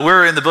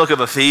We're in the book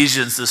of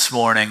Ephesians this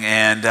morning,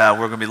 and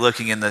we're going to be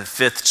looking in the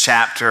 5th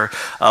chapter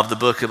of the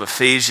book of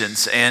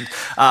Ephesians. And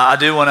I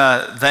do want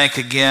to thank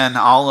again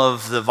all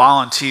of the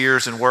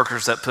volunteers and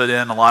workers that put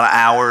in a lot of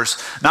hours,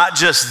 not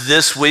just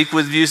this week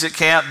with Music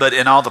Camp, but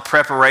in all the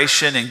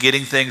preparation and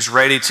getting things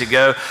ready to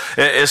go.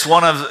 It's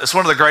one of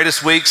the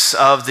greatest weeks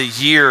of the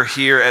year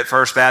here at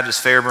First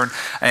Baptist Fairburn,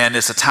 and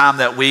it's a time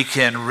that we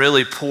can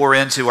really pour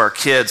into our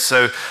kids.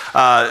 So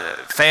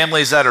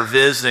families that are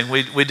visiting,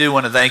 we do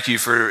want to thank you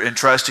for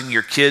entrusting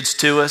your kids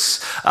to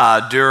us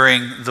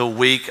during the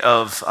week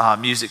of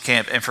Music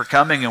Camp and for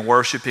coming and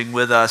worshiping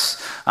with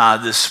us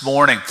this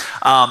morning.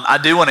 I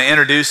do want to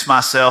introduce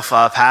myself.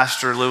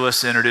 Pastor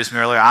Lewis introduced me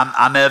earlier.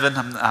 I'm Evan.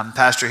 I'm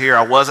pastor here.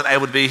 I wasn't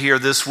able to be here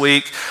this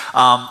week.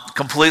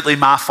 Completely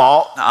my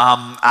fault.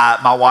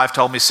 My wife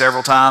told me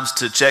several times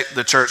to check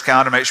the church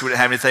calendar, make sure we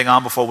didn't have anything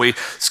on before we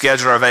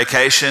scheduled our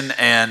vacation,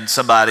 and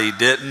somebody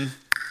didn't.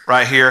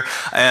 Right here,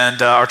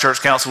 and our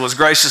church council was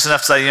gracious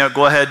enough to say,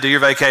 go ahead, do your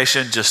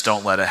vacation, just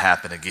don't let it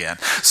happen again.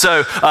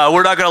 So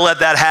we're not going to let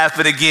that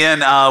happen again.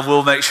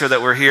 We'll make sure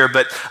that we're here,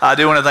 but I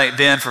do want to thank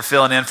Ben for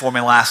filling in for me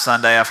last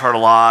Sunday. I've heard a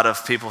lot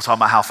of people talking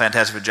about how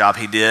fantastic a job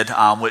he did,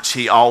 which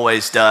he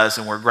always does,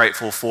 and we're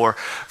grateful for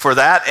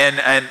that.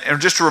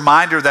 And just a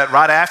reminder that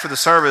right after the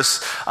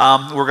service,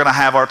 we're going to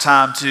have our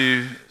time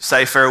to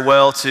say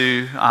farewell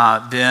to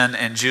Ben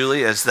and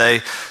Julie as they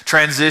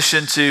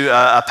transition to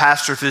a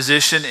pastor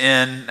position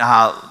in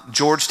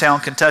Georgetown,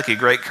 Kentucky,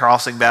 Great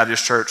Crossing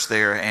Baptist Church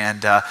there.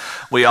 And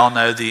we all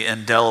know the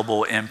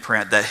indelible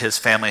imprint that his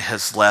family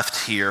has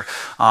left here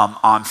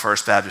on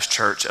First Baptist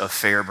Church of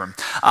Fairburn.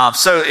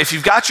 So if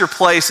you've got your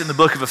place in the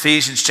book of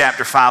Ephesians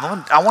chapter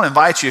 5, I want to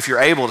invite you, if you're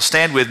able, to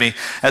stand with me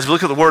as we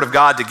look at the Word of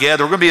God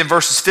together. We're going to be in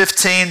verses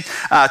 15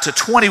 to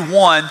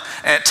 21,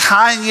 and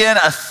tying in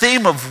a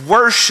theme of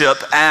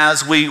worship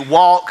as we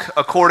walk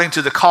according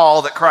to the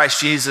call that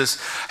Christ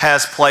Jesus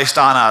has placed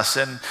on us.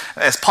 And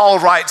as Paul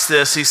writes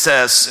this, he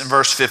says in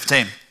verse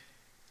 15,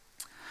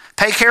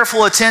 "Pay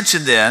careful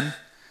attention then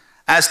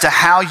as to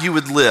how you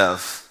would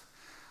live,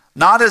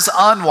 not as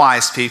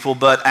unwise people,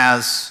 but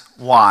as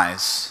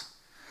wise,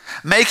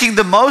 making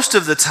the most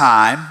of the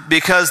time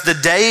because the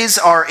days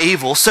are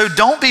evil. So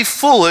don't be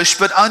foolish,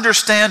 but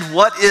understand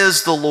what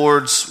is the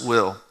Lord's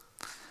will.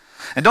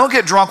 And don't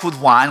get drunk with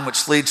wine,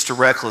 which leads to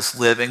reckless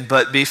living,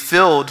 but be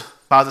filled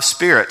by the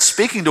Spirit,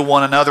 speaking to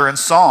one another in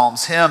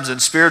psalms, hymns,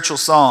 and spiritual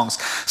songs,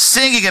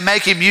 singing and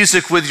making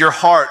music with your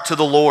heart to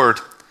the Lord,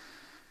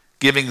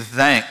 giving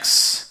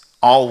thanks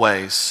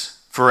always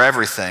for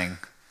everything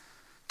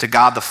to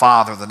God the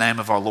Father in the name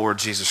of our Lord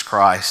Jesus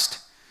Christ,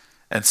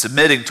 and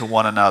submitting to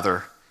one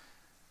another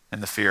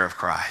in the fear of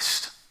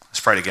Christ." Let's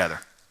pray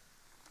together.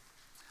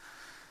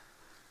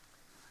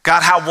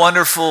 God, how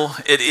wonderful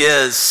it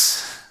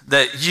is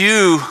that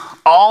you,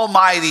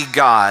 Almighty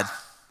God,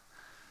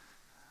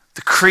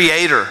 the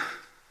Creator,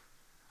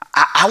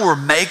 our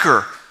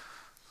Maker,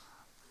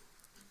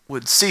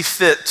 would see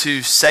fit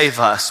to save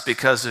us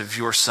because of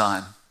your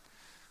Son.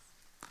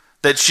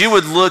 That you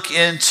would look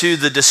into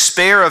the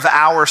despair of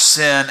our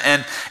sin,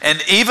 and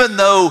even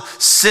though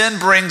sin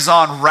brings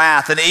on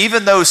wrath, and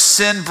even though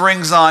sin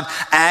brings on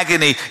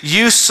agony,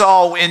 you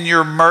saw in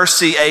your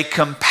mercy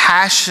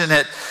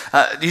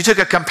you took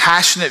a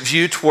compassionate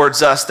view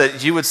towards us,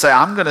 that you would say,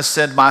 I'm going to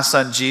send my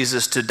Son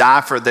Jesus to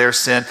die for their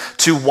sin,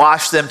 to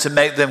wash them, to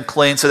make them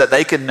clean so that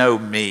they can know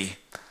me.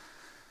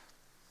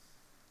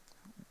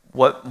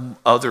 What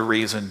other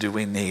reason do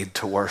we need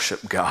to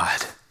worship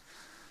God?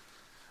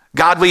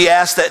 God, we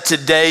ask that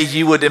today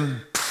you would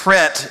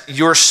imprint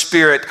your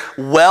Spirit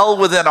well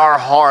within our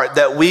heart,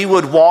 that we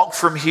would walk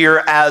from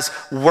here as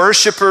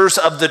worshipers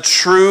of the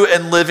true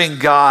and living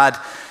God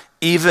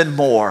even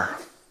more,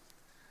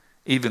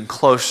 even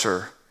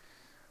closer,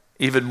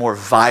 even more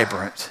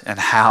vibrant in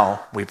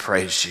how we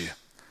praise you.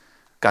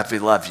 God, we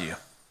love you.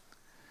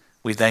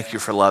 We thank you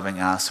for loving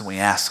us, and we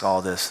ask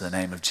all this in the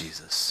name of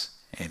Jesus.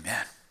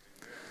 Amen.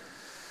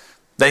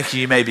 Thank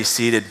you. You may be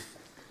seated.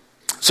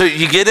 So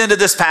you get into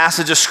this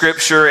passage of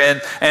Scripture,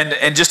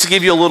 and just to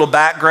give you a little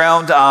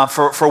background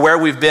for where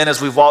we've been as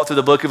we've walked through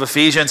the book of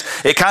Ephesians,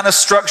 it kind of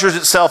structures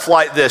itself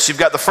like this. You've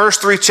got the first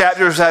 3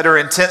 chapters that are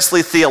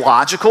intensely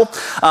theological.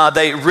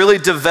 They really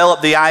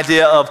develop the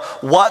idea of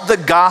what the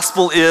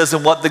gospel is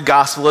and what the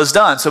gospel has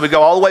done. So we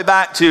go all the way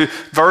back to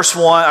verse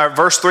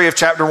 3 of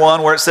chapter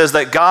 1, where it says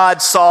that God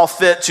saw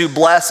fit to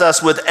bless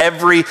us with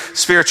every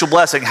spiritual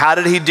blessing. How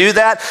did he do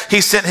that?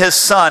 He sent his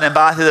Son, and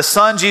by the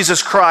Son,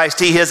 Jesus Christ,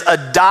 he has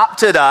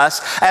adopted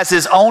us as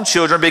his own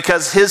children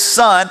because his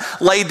Son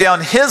laid down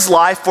his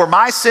life for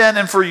my sin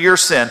and for your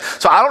sin.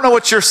 So I don't know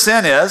what your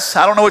sin is.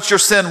 I don't know what your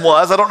sin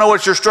was. I don't know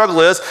what your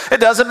struggle is.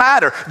 It doesn't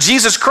matter.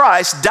 Jesus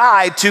Christ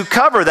died to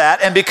cover that,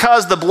 and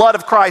because the blood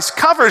of Christ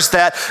covers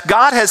that,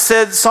 God has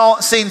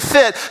seen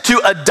fit to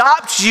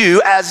adopt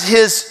you as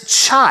his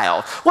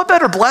child. What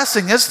better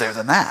blessing is there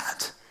than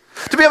that?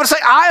 To be able to say,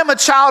 I am a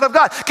child of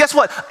God. Guess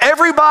what?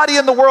 Everybody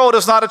in the world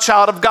is not a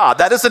child of God.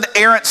 That is an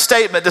errant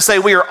statement to say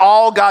we are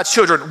all God's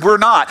children. We're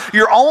not.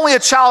 You're only a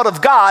child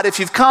of God if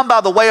you've come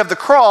by the way of the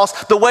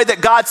cross, the way that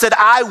God said,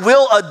 I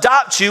will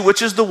adopt you,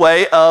 which is the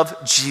way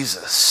of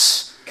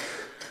Jesus.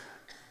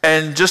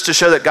 And just to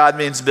show that God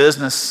means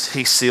business,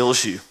 he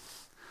seals you.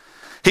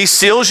 He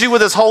seals you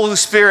with his Holy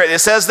Spirit. It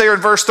says there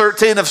in verse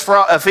 13 of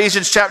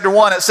Ephesians chapter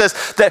 1, it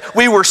says that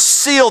we were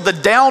sealed. The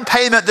down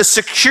payment, the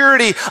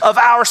security of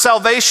our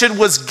salvation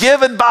was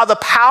given by the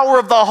power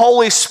of the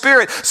Holy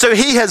Spirit. So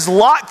he has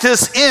locked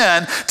us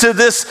in to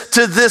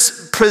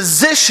this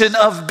position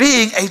of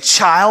being a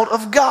child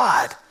of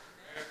God.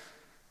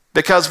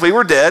 Because we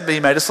were dead, but he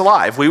made us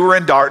alive. We were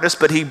in darkness,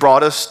 but he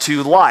brought us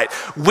to light.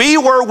 We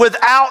were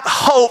without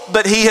hope,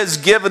 but he has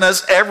given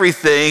us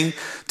everything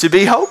to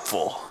be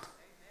hopeful.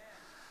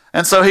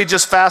 And so he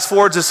just fast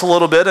forwards us a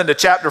little bit into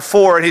chapter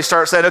 4, and he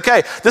starts saying,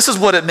 okay, this is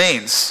what it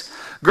means.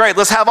 Great,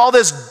 let's have all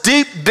this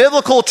deep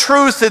biblical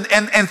truth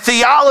and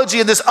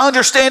theology and this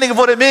understanding of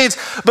what it means.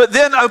 But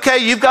then, okay,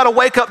 you've got to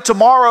wake up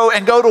tomorrow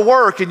and go to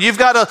work, and you've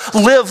got to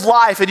live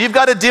life, and you've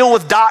got to deal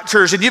with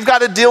doctors, and you've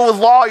got to deal with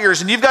lawyers,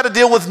 and you've got to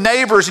deal with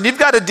neighbors, and you've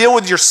got to deal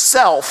with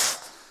yourself.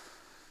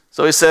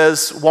 So he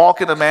says,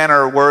 walk in a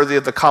manner worthy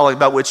of the calling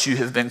by which you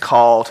have been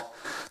called.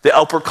 The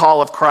upward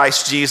call of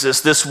Christ Jesus,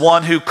 this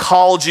one who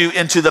called you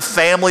into the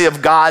family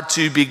of God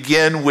to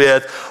begin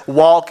with,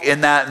 walk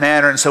in that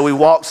manner. And so we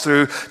walked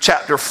through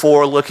chapter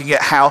 4 looking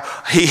at how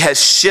he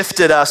has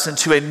shifted us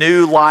into a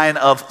new line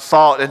of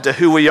thought into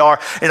who we are.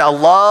 And I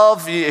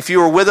love, if you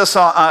were with us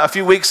a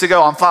few weeks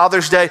ago on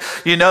Father's Day,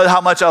 you know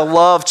how much I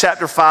love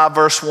chapter 5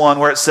 verse 1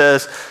 where it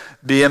says,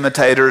 be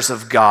imitators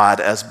of God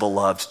as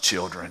beloved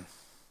children.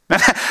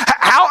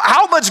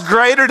 How much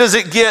greater does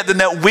it get than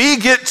that we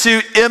get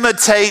to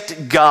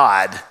imitate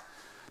God?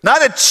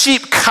 Not a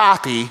cheap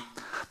copy,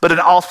 but an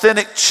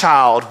authentic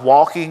child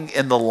walking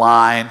in the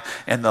line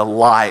and the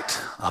light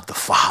of the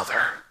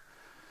Father.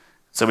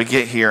 So we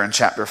get here in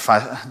chapter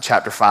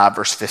 5,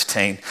 verse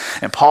 15.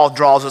 And Paul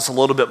draws us a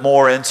little bit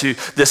more into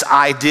this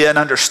idea and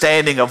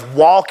understanding of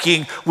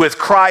walking with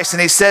Christ.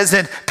 And he says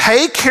then,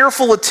 pay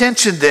careful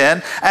attention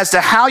then as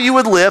to how you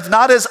would live,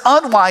 not as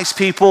unwise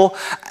people,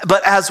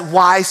 but as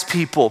wise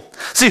people.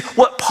 See,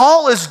 what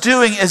Paul is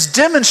doing is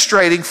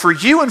demonstrating for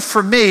you and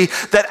for me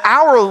that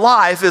our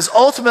life is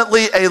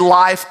ultimately a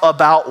life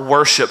about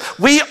worship.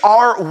 We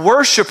are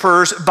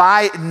worshipers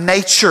by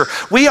nature.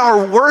 We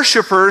are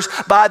worshipers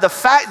by the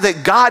fact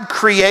that God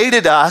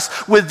created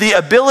us with the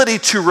ability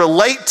to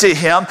relate to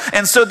him.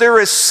 And so there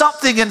is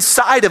something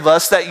inside of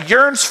us that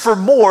yearns for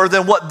more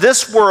than what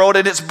this world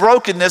and its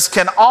brokenness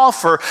can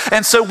offer.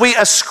 And so we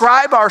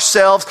ascribe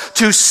ourselves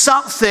to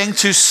something,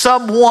 to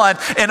someone,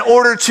 in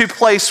order to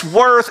place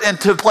worth and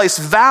to place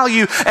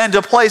value and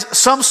to place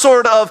some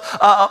sort of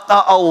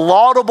a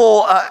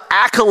laudable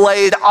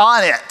accolade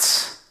on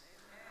it.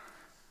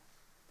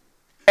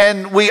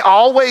 And we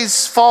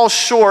always fall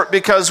short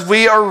because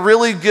we are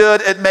really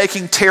good at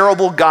making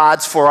terrible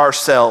gods for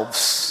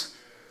ourselves.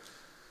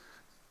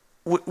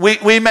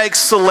 We make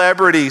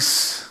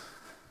celebrities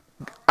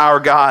our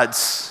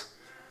gods.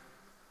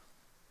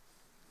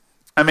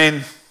 I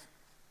mean,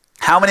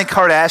 how many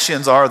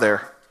Kardashians are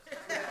there?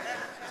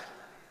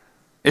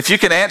 If you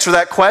can answer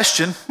that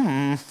question,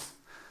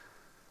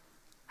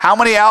 how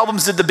many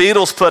albums did the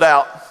Beatles put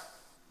out?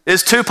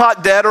 Is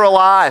Tupac dead or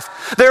alive?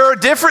 There are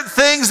different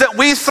things that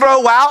we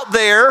throw out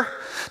there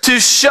to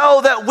show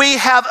that we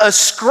have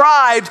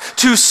ascribed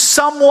to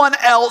someone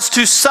else,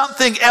 to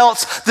something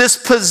else, this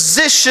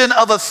position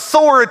of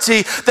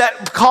authority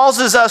that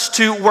causes us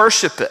to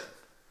worship it.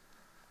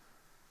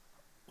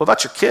 What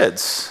about your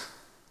kids?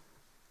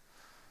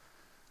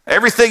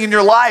 Everything in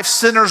your life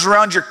centers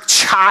around your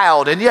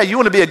child. And yeah, you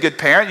want to be a good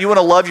parent. You want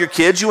to love your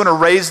kids. You want to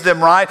raise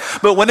them right.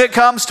 But when it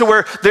comes to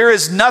where there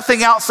is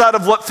nothing outside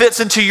of what fits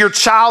into your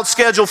child's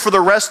schedule for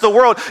the rest of the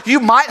world, you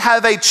might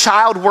have a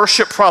child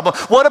worship problem.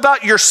 What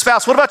about your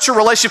spouse? What about your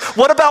relationship?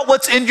 What about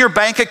what's in your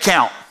bank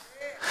account?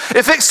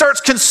 If it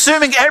starts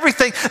consuming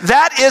everything,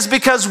 that is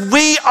because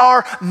we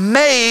are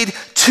made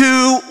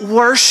to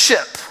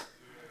worship.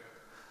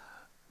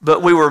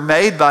 But we were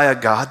made by a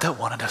God that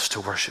wanted us to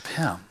worship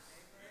him.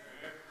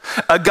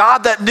 A God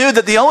that knew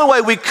that the only way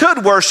we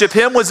could worship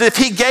him was if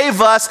he gave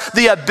us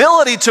the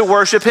ability to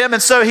worship him.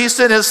 And so he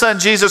sent his son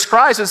Jesus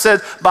Christ and said,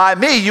 by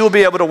me, you will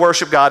be able to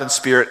worship God in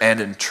spirit and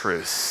in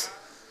truth.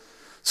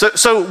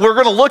 So we're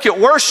going to look at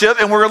worship,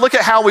 and we're going to look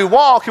at how we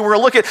walk, and we're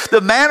going to look at the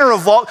manner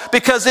of walk,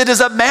 because it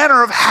is a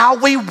manner of how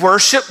we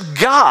worship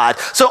God.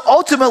 So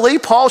ultimately,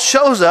 Paul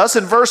shows us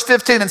in verse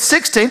 15 and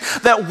 16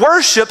 that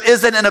worship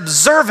is an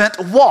observant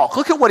walk.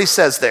 Look at what he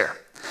says there.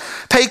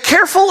 Pay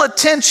careful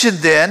attention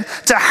then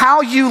to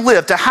how you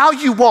live, to how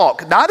you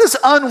walk, not as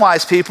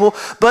unwise people,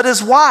 but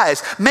as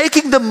wise,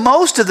 making the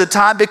most of the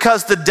time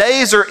because the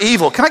days are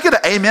evil. Can I get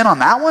an amen on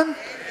that one?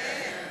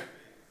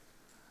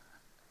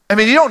 I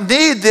mean, you don't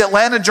need the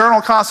Atlanta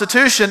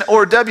Journal-Constitution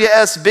or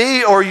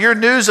WSB or your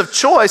news of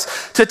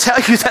choice to tell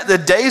you that the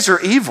days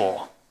are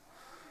evil.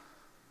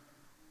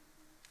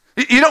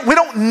 We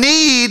don't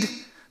need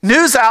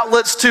news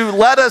outlets to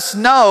let us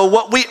know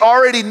what we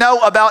already know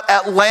about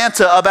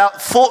Atlanta,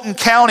 about Fulton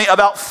County,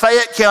 about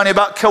Fayette County,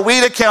 about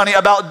Coweta County,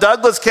 about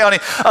Douglas County,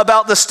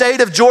 about the state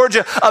of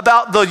Georgia,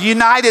 about the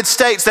United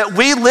States, that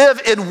we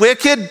live in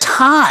wicked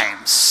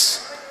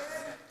times.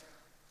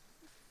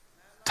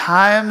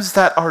 Times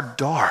that are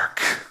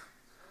dark.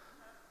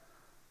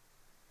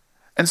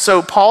 And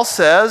so Paul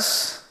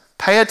says,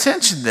 pay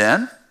attention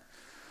then,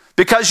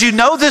 because you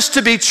know this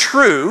to be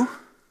true.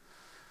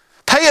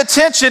 Pay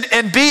attention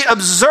and be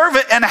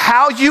observant in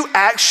how you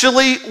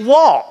actually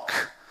walk.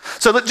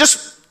 So that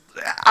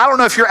I don't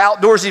know if you're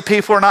outdoorsy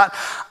people or not.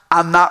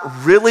 I'm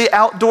not really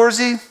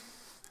outdoorsy,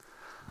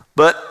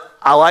 but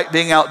I like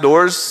being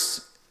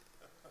outdoors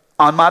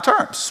on my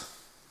terms.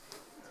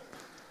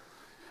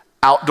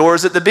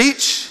 Outdoors at the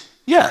beach?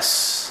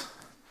 Yes.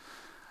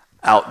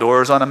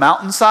 Outdoors on a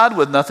mountainside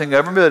with nothing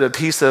over me but a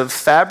piece of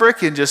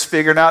fabric and just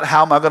figuring out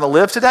how am I going to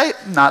live today?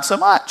 Not so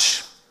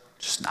much.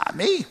 Just not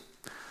me.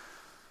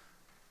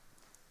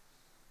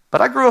 But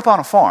I grew up on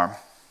a farm.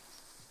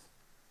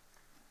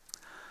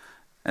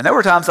 And there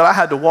were times that I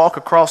had to walk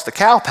across the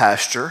cow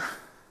pasture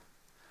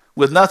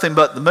with nothing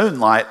but the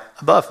moonlight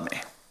above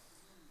me.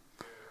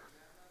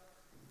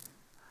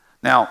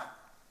 Now,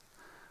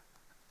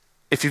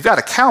 if you've got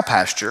a cow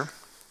pasture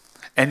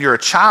and you're a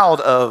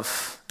child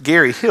of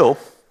Gary Hill,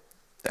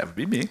 that would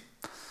be me,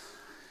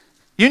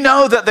 you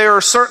know that there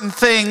are certain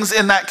things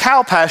in that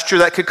cow pasture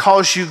that could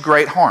cause you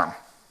great harm.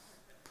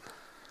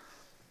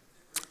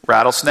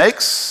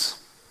 Rattlesnakes,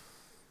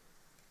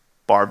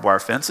 barbed wire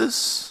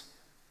fences,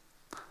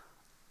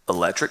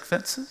 electric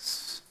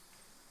fences,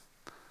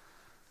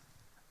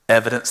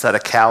 evidence that a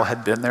cow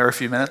had been there a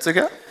few minutes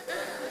ago.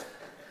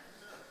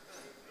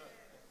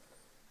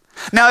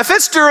 Now, if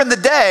it's during the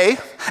day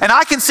and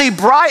I can see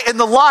bright in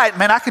the light,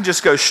 man, I can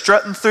just go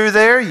strutting through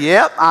there.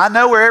 Yep, I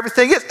know where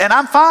everything is, and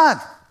I'm fine.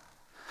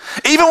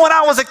 Even when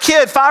I was a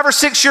kid, 5 or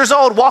 6 years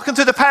old, walking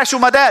through the pasture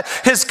with my dad,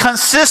 his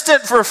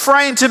consistent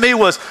refrain to me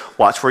was,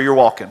 watch where you're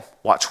walking.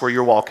 Watch where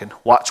you're walking.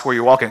 Watch where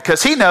you're walking.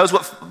 Because he knows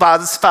what 5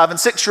 and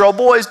 6-year-old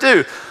boys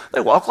do. They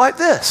walk like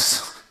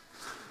this.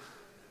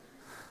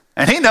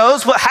 And he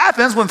knows what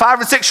happens when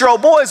 5 and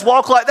 6-year-old boys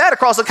walk like that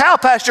across a cow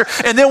pasture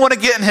and then want to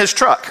get in his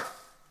truck.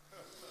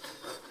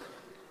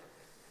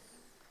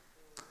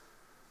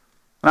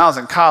 When I was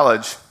in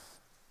college,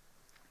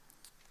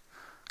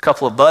 a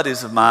couple of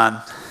buddies of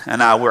mine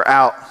and I were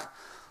out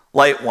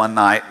late one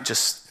night,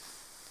 just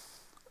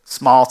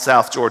small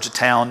South Georgia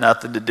town,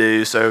 nothing to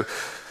do. So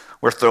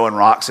we're throwing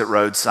rocks at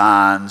road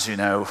signs,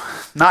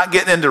 not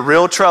getting into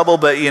real trouble,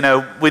 but,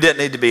 we didn't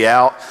need to be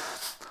out.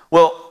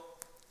 Well,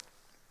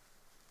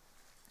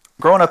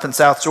 growing up in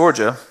South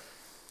Georgia,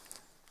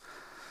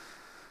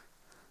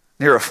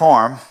 near a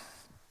farm,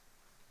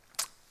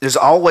 there's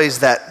always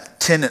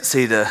that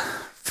tendency to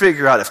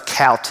figure out if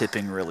cow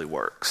tipping really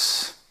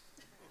works.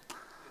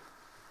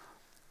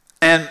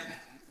 And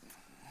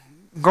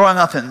growing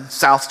up in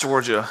South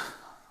Georgia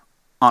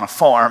on a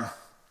farm,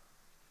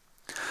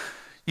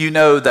 you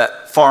know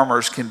that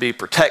farmers can be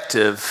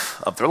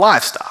protective of their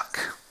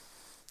livestock.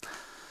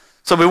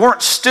 So we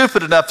weren't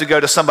stupid enough to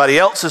go to somebody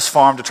else's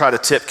farm to try to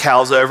tip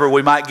cows over.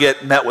 We might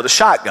get met with a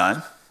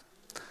shotgun.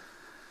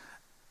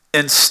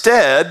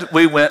 Instead,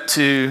 we went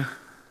to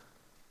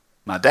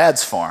my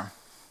dad's farm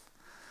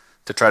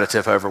to try to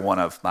tip over one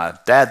of my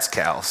dad's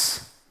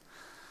cows.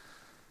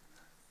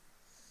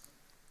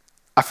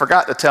 I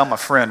forgot to tell my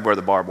friend where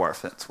the barbed wire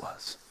fence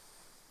was.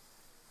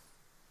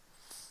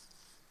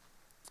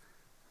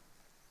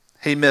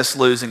 He missed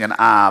losing an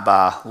eye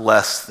by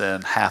less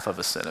than half of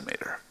a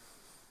centimeter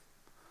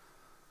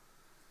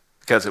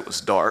because it was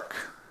dark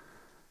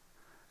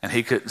and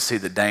he couldn't see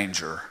the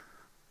danger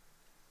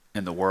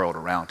in the world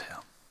around him.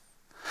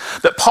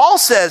 But Paul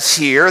says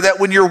here that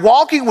when you're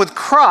walking with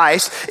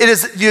Christ, it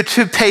is you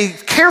to pay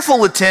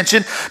careful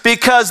attention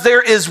because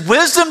there is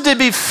wisdom to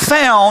be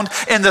found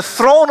in the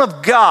throne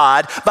of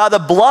God by the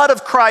blood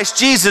of Christ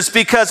Jesus,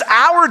 because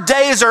our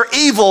days are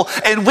evil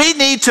and we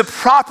need to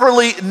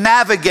properly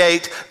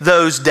navigate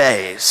those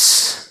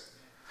days.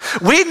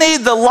 We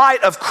need the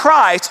light of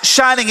Christ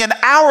shining in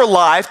our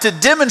life to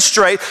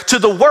demonstrate to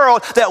the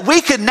world that we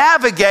can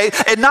navigate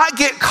and not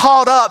get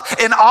caught up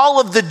in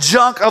all of the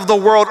junk of the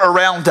world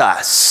around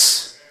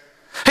us.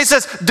 He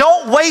says,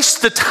 don't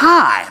waste the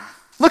time.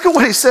 Look at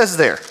what he says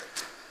there.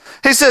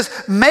 He says,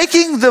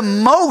 making the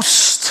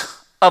most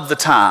of the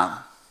time.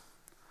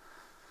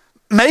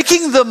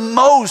 Making the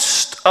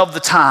most of the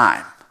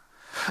time.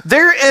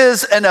 There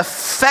is an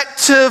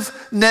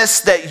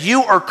effectiveness that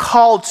you are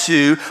called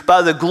to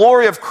by the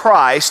glory of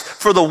Christ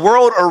for the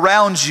world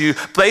around you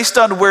based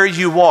on where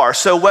you are.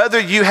 So whether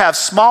you have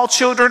small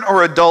children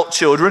or adult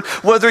children,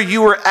 whether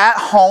you are at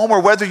home or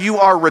whether you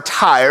are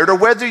retired or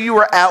whether you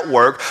are at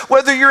work,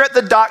 whether you're at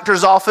the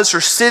doctor's office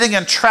or sitting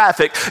in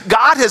traffic,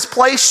 God has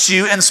placed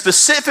you in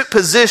specific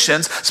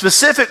positions,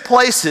 specific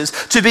places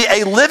to be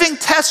a living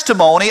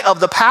testimony of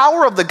the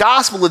power of the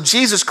gospel of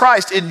Jesus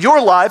Christ in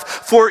your life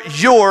for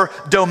your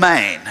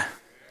domain.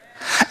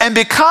 And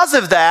because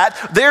of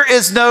that, there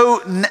is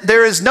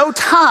no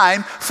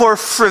time for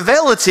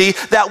frivolity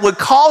that would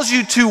cause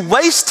you to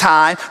waste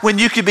time when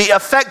you could be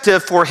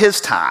effective for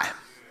his time.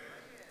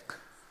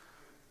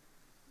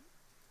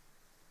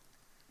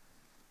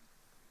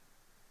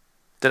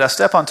 Did I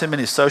step on too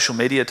many social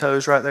media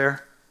toes right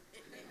there?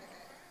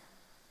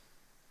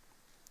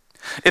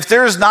 If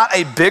there is not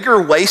a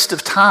bigger waste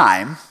of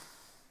time,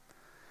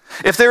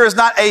 if there is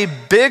not a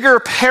bigger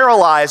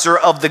paralyzer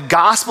of the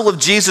gospel of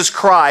Jesus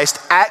Christ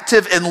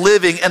active and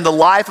living in the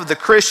life of the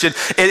Christian,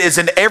 it is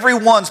in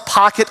everyone's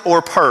pocket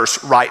or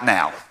purse right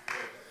now.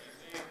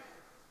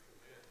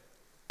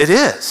 It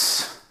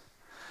is.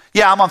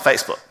 Yeah, I'm on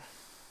Facebook.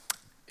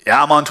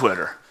 Yeah, I'm on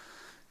Twitter.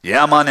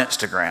 Yeah, I'm on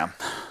Instagram.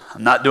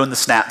 I'm not doing the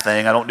Snap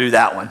thing. I don't do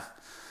that one.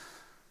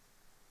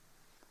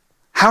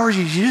 How are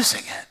you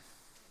using it?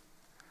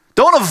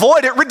 Don't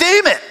avoid it,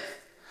 redeem it.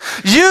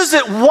 Use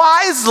it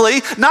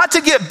wisely, not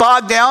to get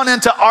bogged down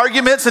into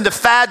arguments, into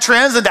fad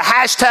trends, into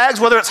hashtags,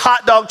 whether it's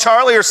Hot Dog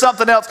Charlie or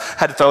something else.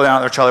 Had to throw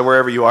down there, Charlie,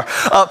 wherever you are.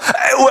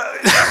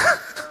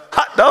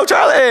 Hot Dog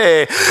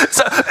Charlie.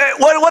 So,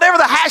 whatever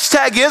the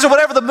hashtag is or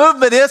whatever the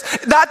movement is,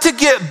 not to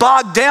get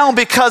bogged down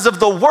because of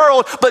the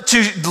world, but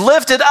to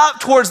lift it up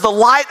towards the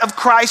light of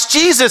Christ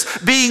Jesus,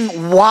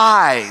 being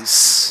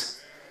wise.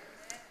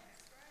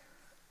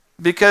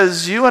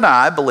 Because you and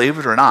I, believe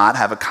it or not,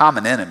 have a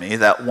common enemy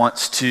that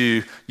wants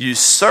to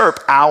usurp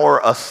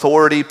our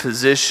authority,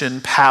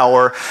 position,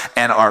 power,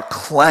 and our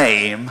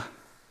claim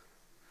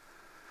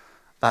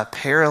by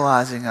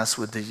paralyzing us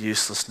with the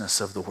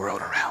uselessness of the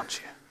world around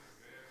you.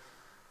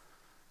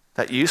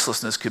 That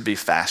uselessness could be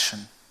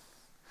fashion.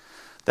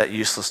 That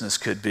uselessness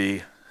could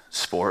be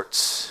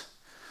sports.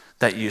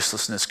 That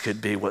uselessness could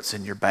be what's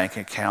in your bank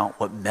account,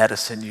 what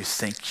medicine you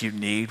think you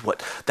need,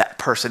 what that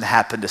person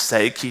happened to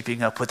say,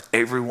 keeping up with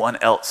everyone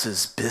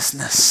else's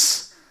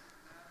business.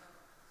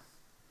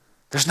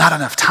 There's not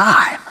enough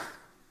time.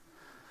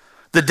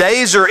 The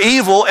days are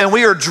evil, and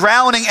we are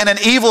drowning in an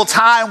evil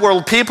time where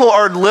people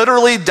are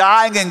literally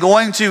dying and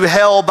going to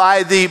hell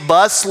by the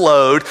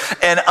busload,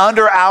 and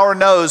under our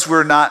nose,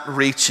 we're not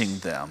reaching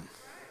them.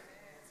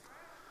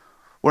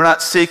 We're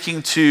not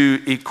seeking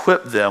to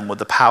equip them with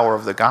the power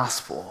of the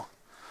gospel.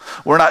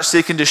 We're not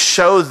seeking to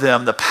show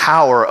them the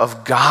power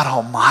of God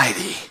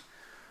Almighty,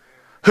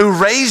 who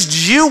raised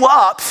you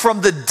up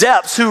from the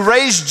depths, who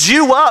raised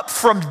you up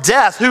from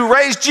death, who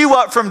raised you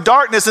up from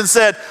darkness and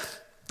said,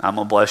 I'm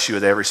going to bless you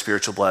with every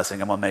spiritual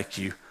blessing. I'm going to make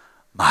you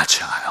my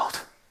child.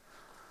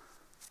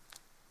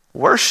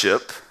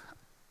 Worship,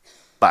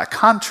 by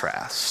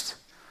contrast,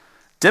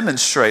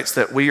 demonstrates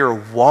that we are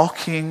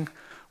walking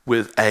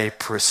with a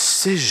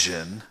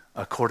precision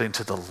according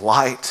to the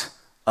light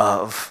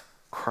of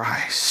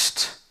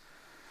Christ.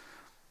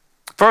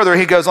 Further,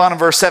 he goes on in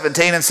verse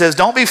 17 and says,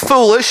 don't be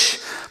foolish,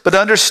 but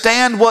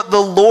understand what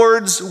the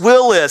Lord's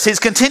will is. He's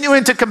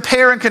continuing to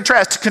compare and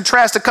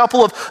contrast a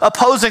couple of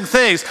opposing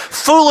things,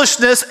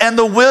 foolishness and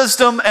the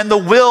wisdom and the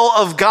will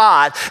of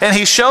God. And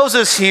he shows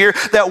us here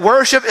that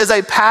worship is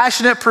a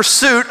passionate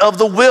pursuit of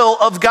the will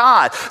of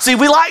God. See,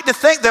 we like to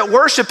think that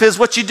worship is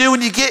what you do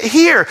when you get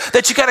here,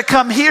 that you got to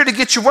come here to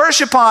get your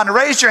worship on, and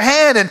raise your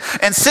hand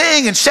and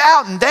sing and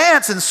shout and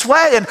dance and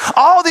sway and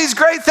all these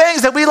great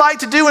things that we like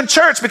to do in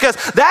church because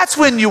that's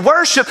when you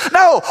worship.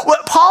 No,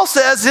 what Paul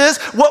says is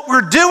what we're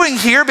doing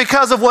here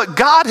because of what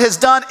God has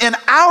done in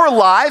our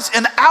lives,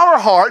 in our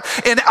heart,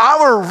 in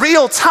our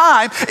real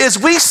time, is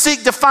we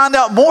seek to find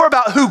out more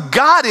about who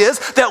God is,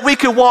 that we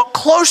can walk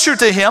closer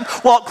to him,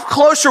 walk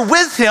closer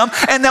with him,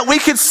 and that we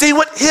can see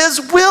what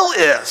his will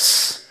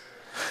is.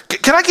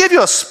 Can I give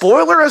you a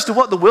spoiler as to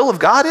what the will of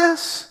God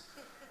is?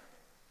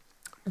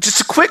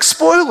 Just a quick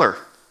spoiler.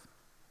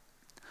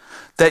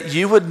 That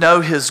you would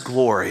know his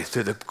glory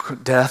through the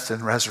death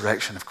and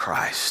resurrection of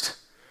Christ.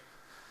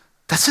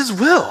 That's his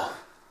will.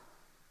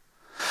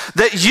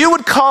 That you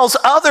would cause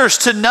others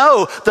to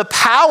know the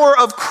power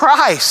of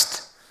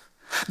Christ.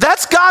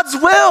 That's God's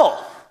will.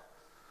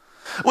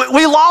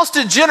 We lost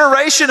a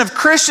generation of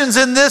Christians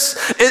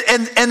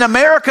in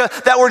America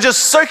that were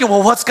just searching,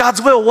 well, what's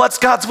God's will? What's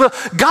God's will?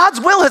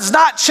 God's will has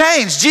not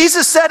changed.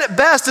 Jesus said it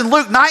best in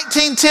Luke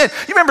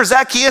 19:10. You remember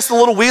Zacchaeus,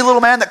 the wee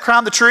little man that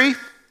climbed the tree?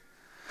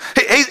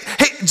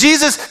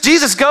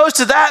 Jesus goes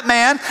to that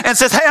man and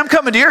says, hey, I'm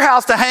coming to your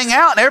house to hang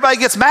out. And everybody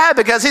gets mad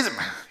because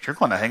you're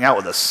going to hang out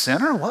with a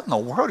sinner? What in the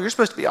world? You're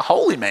supposed to be a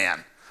holy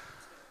man.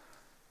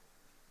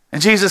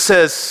 And Jesus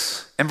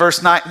says in verse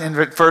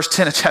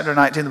 10 of chapter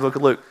 19 of the book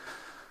of Luke,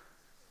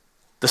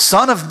 the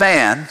Son of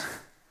Man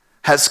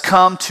has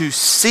come to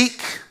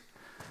seek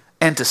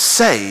and to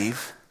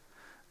save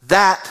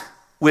that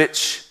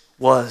which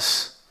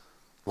was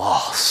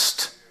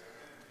lost.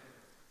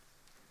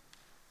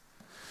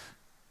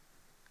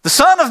 The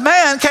Son of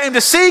Man came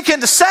to seek and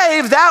to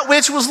save that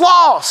which was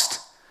lost.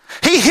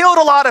 He healed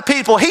a lot of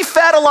people. He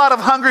fed a lot of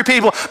hungry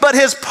people. But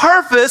his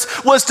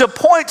purpose was to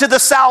point to the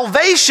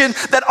salvation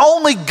that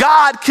only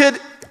God could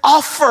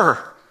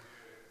offer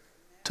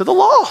to the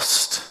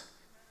lost.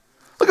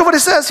 Look at what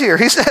it says here.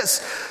 He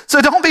says, so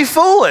don't be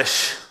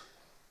foolish,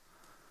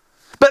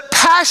 but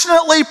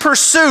passionately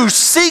pursue,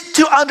 seek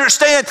to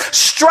understand,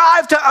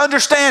 strive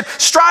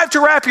to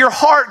wrap your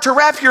heart, to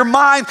wrap your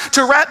mind,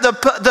 to wrap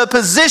the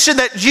position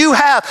that you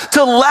have,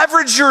 to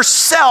leverage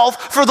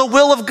yourself for the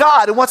will of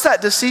God. And what's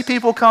that? To see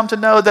people come to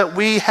know that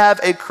we have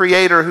a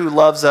Creator who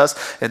loves us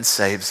and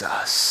saves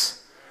us.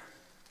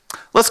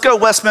 Let's go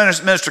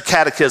Westminster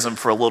Catechism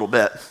for a little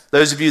bit.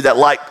 Those of you that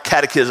like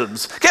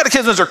catechisms.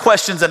 Catechisms are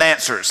questions and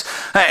answers.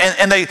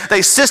 And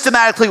they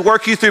systematically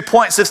work you through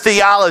points of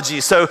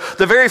theology. So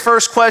the very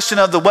first question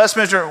of the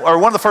Westminster, or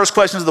one of the first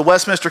questions of the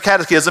Westminster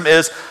Catechism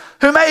is,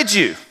 who made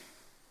you?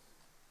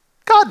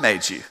 God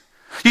made you.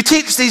 You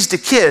teach these to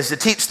kids to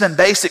teach them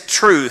basic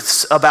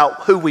truths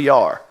about who we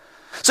are.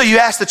 So you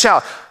ask the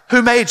child,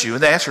 who made you?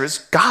 And the answer is,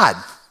 God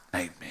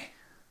made me.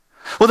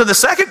 Well, then the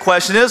second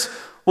question is,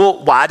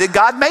 well, why did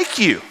God make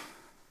you?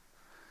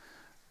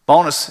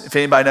 Bonus, if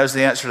anybody knows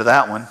the answer to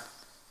that one.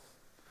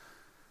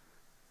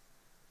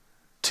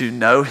 To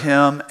know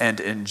him and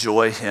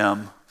enjoy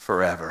him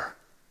forever.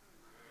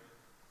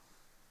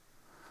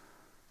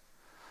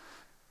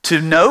 To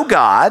know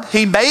God,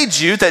 he made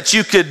you that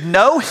you could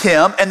know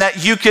him and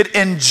that you could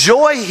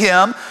enjoy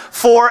him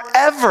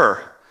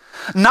forever.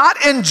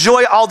 Not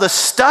enjoy all the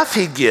stuff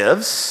he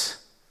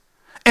gives,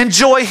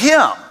 enjoy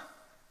him.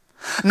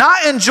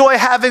 Not enjoy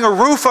having a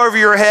roof over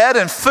your head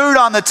and food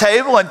on the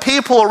table and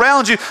people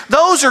around you.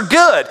 Those are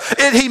good.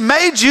 He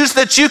made you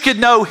so that you could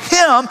know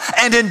him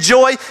and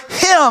enjoy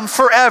him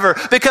forever.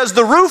 Because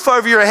the roof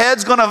over your head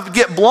is going to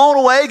get blown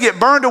away, get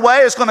burned away.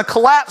 It's going to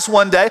collapse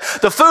one day.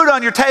 The food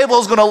on your table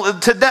is going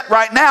to,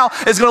 right now,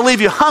 is going to leave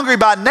you hungry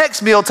by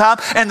next mealtime.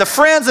 And the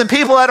friends and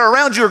people that are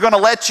around you are going to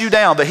let you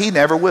down, but he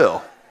never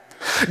will.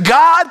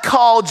 God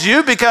called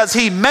you because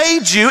he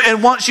made you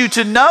and wants you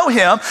to know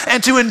him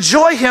and to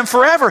enjoy him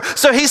forever.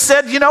 So he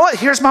said, you know what?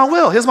 Here's my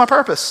will. Here's my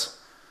purpose.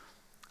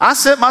 I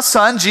sent my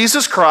son,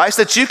 Jesus Christ,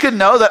 that you can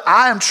know that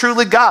I am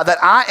truly God, that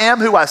I am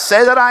who I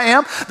say that I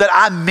am, that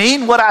I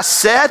mean what I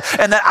said,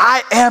 and that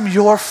I am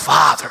your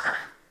Father.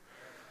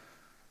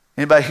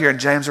 Anybody hearing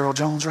James Earl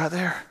Jones right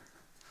there?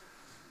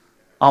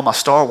 All my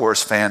Star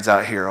Wars fans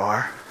out here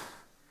are.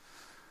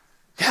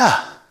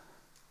 Yeah.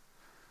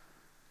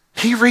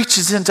 He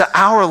reaches into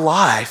our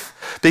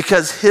life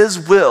because his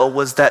will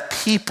was that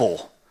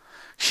people,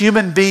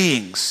 human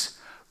beings,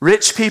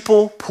 rich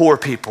people, poor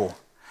people,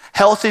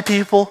 healthy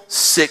people,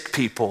 sick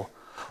people,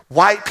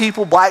 white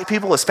people, black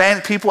people,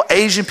 Hispanic people,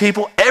 Asian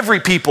people, every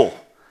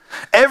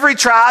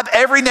tribe,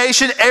 every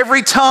nation,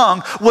 every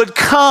tongue would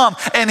come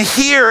and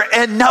hear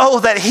and know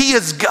that he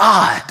is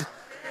God.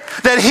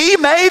 That he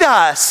made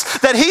us,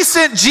 that he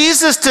sent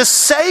Jesus to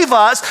save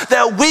us,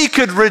 that we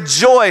could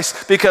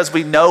rejoice because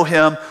we know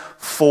him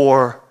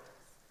forever.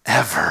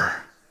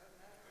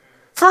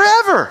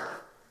 Forever.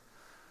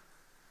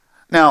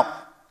 Now,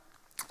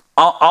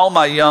 all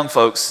my young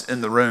folks in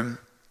the room,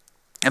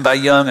 and by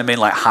young I mean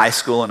like high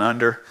school and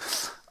under,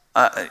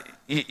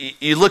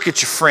 you look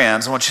at your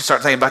friends. I want you to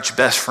start thinking about your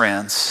best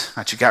friends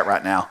that you got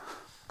right now.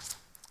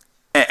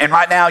 And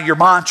right now your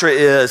mantra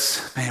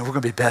is, man, we're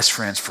going to be best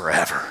friends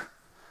forever.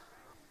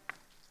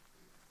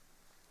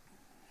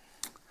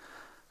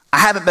 I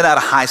haven't been out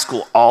of high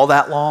school all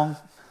that long.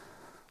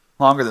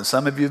 Longer than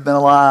some of you have been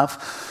alive.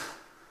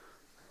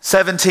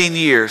 17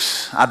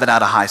 years I've been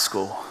out of high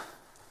school.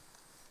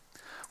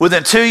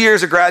 Within 2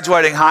 years of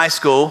graduating high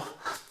school,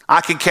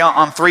 I can count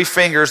on 3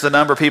 fingers the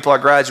number of people I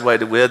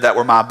graduated with that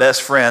were my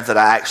best friends that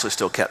I actually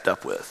still kept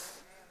up with.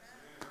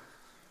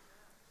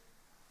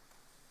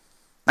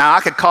 Now, I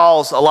could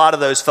call a lot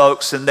of those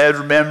folks and they'd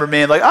remember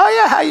me and like, oh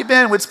yeah, how you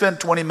been? We'd spend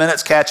 20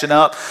 minutes catching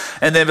up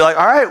and then be like,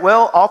 all right,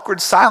 well,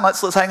 awkward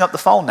silence, let's hang up the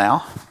phone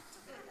now.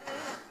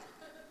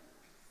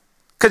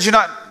 Because you're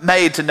not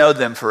made to know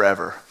them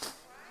forever.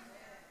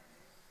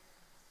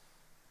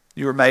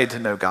 You were made to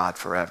know God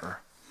forever.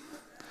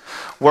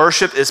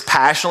 Worship is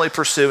passionately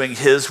pursuing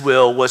his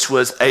will, which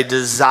was a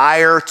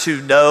desire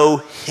to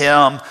know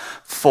him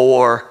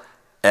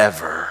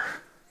forever.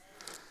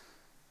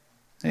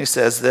 And he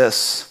says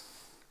this,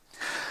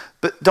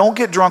 but don't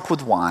get drunk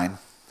with wine,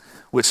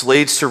 which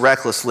leads to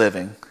reckless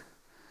living,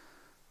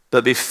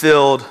 but be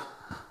filled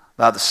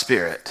by the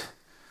Spirit.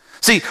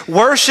 See,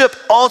 worship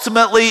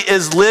ultimately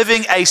is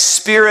living a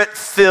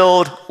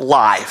Spirit-filled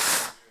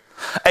life.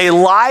 A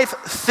life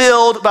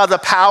filled by the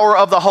power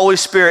of the Holy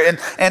Spirit.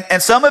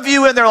 And some of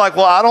you in there are like,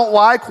 well, I don't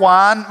like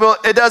wine. Well,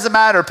 it doesn't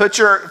matter. Put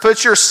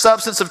your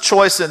substance of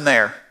choice in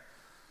there.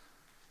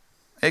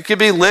 It could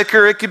be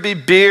liquor, it could be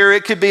beer,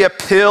 it could be a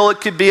pill,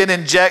 it could be an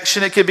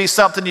injection, it could be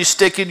something you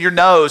stick in your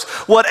nose.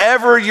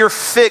 Whatever your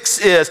fix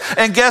is.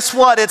 And guess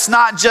what? It's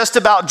not just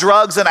about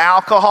drugs and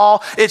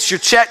alcohol. It's your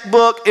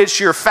checkbook,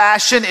 it's your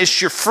fashion, it's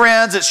your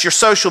friends, it's your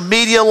social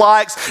media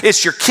likes,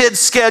 it's your kids'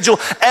 schedule.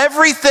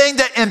 Everything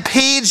that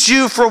impedes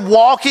you from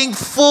walking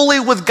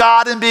fully with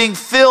God and being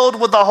filled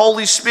with the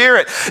Holy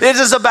Spirit. It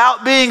is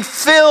about being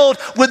filled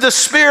with the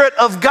Spirit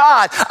of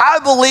God. I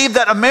believe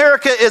that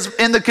America is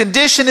in the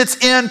condition it's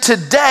in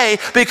today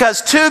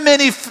because too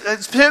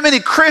many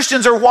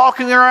Christians are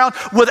walking around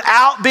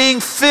without being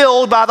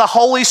filled by the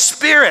Holy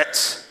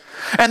Spirit.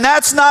 And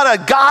that's not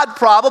a God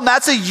problem,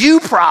 that's a you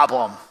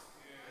problem.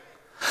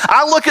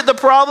 I look at the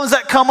problems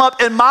that come up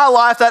in my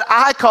life that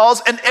I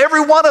cause, and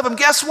every one of them,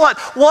 guess what?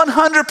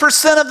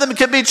 100% of them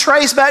can be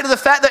traced back to the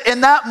fact that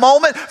in that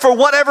moment, for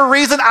whatever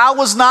reason, I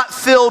was not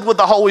filled with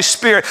the Holy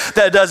Spirit.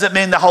 That doesn't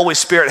mean the Holy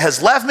Spirit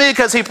has left me,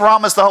 because he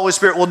promised the Holy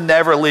Spirit will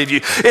never leave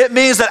you. It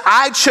means that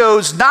I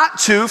chose not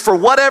to, for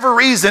whatever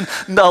reason,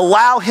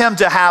 allow him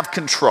to have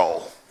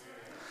control.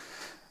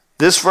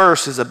 This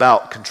verse is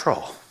about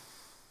control.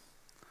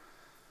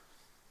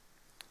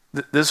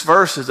 This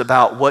verse is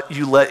about what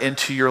you let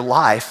into your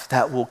life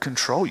that will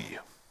control you.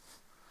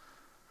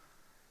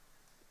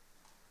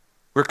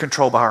 We're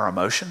controlled by our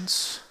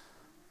emotions.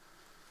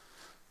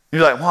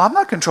 You're like, well, I'm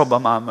not controlled by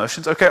my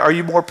emotions. Okay, are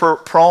you more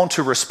prone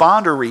to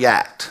respond or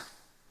react?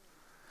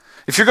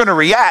 If you're going to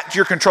react,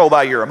 you're controlled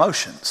by your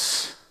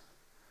emotions.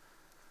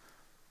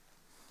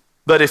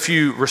 But if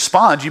you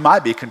respond, you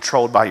might be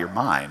controlled by your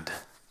mind.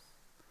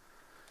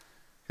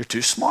 You're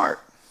too smart.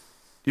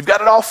 You've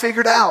got it all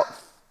figured out.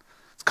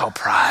 It's called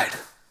pride.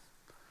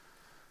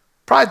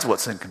 Pride's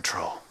what's in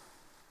control.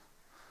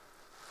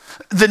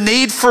 The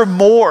need for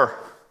more,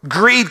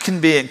 greed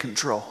can be in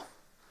control.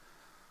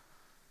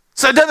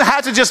 So it doesn't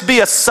have to just be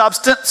a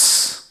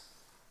substance.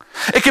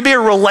 It could be a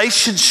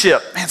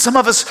relationship. Man, some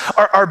of us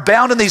are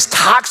bound in these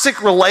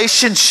toxic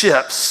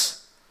relationships.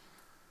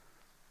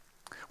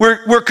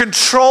 We're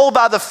controlled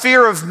by the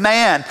fear of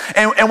man.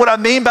 And what I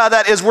mean by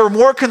that is we're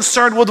more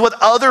concerned with what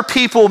other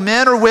people,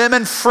 men or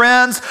women,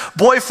 friends,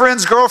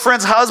 boyfriends,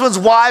 girlfriends, husbands,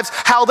 wives,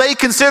 how they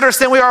consider us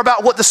than we are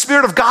about what the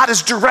Spirit of God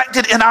is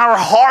directed in our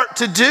heart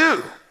to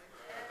do.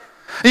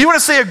 You want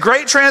to see a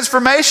great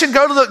transformation?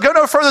 Go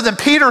no further than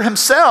Peter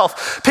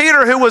himself.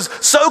 Peter, who was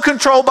so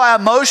controlled by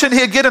emotion,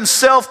 he'd get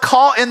himself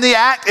caught in the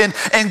act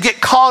and get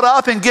caught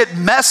up and get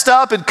messed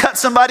up and cut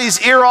somebody's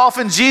ear off,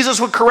 and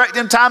Jesus would correct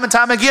him time and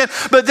time again,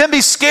 but then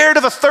be scared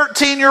of a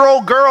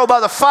 13-year-old girl by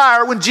the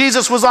fire when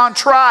Jesus was on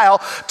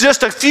trial,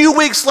 just a few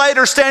weeks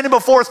later standing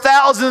before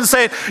thousands and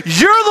saying,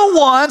 you're the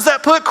ones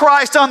that put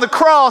Christ on the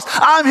cross.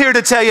 I'm here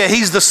to tell you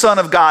he's the Son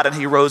of God and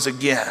he rose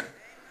again.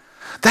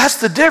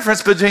 That's the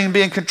difference between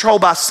being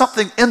controlled by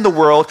something in the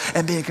world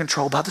and being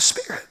controlled by the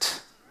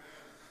Spirit.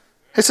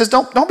 He says,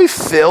 don't be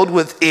filled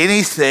with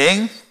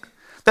anything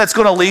that's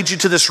going to lead you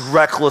to this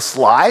reckless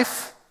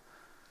life.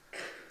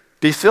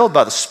 Be filled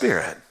by the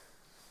Spirit.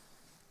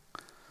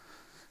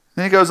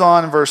 Then he goes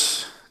on in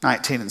verse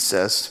 19 and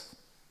says,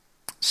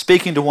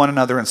 speaking to one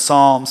another in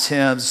psalms,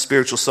 hymns,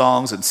 spiritual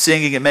songs, and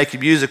singing and making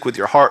music with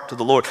your heart to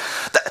the Lord.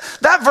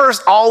 That verse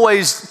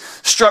always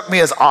struck me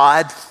as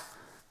odd.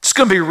 Just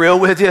going to be real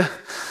with you.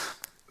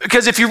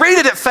 Because if you read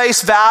it at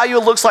face value,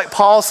 it looks like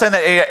Paul saying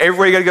that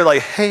everybody got to go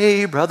like,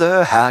 hey,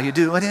 brother, how you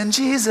doing in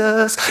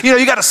Jesus? You know,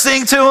 you got to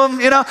sing to him,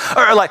 you know?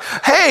 Or like,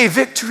 hey,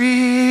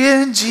 victory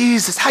in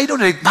Jesus. How you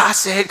doing in my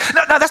sake?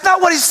 No, that's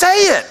not what he's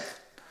saying.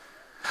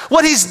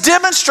 What he's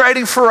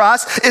demonstrating for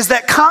us is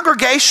that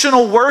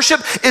congregational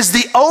worship is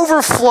the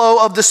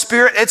overflow of the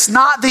Spirit. It's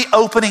not the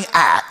opening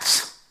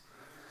act.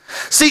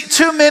 See,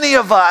 too many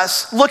of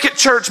us look at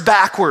church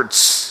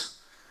backwards.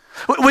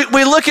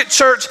 We look at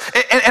church,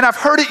 and I've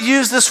heard it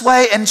used this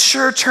way, and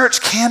sure,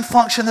 church can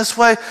function this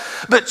way,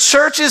 but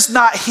church is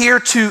not here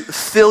to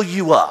fill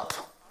you up.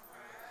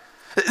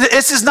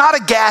 This is not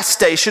a gas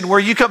station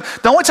where you come.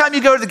 The only time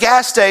you go to the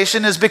gas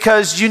station is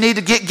because you need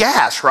to get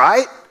gas,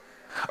 right?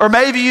 Or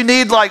maybe you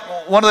need like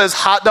one of those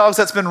hot dogs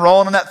that's been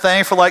rolling in that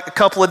thing for like a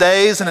couple of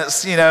days and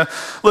it's, you know,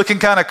 looking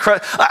kind of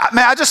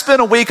Man, I just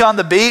spent a week on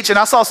the beach and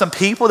I saw some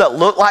people that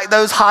look like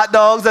those hot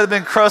dogs that have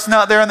been crusting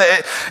out there. And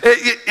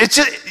it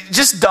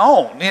just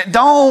don't.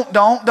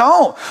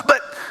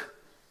 But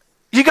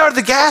you go to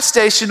the gas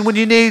station when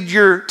you need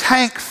your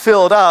tank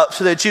filled up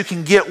so that you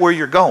can get where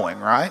you're going,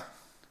 right?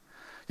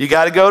 You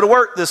got to go to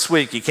work this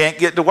week. You can't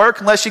get to work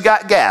unless you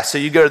got gas. So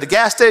you go to the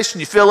gas station,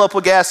 you fill up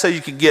with gas so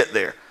you can get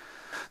there.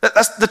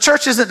 The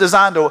church isn't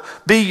designed to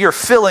be your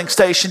filling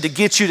station to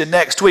get you to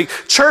next week.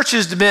 Church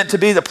is meant to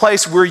be the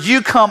place where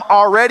you come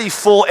already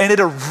full and it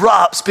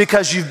erupts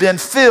because you've been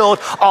filled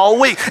all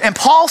week. And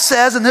Paul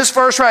says in this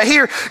verse right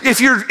here,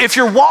 if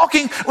you're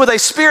walking with a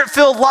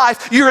Spirit-filled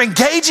life, you're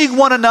engaging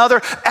one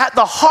another at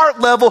the heart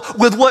level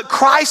with what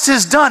Christ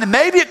has done. And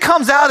maybe it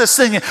comes out as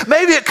singing,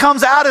 maybe it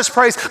comes out as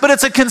praise, but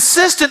it's a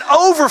consistent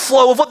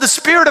overflow of what the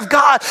Spirit of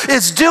God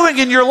is doing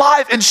in your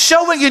life and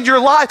showing in your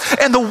life.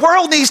 And the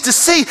world needs to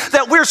see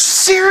that we're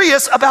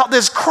serious about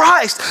this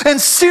Christ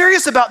and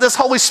serious about this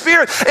Holy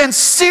Spirit and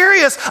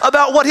serious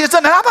about what he has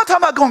done. And I'm not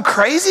talking about going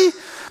crazy.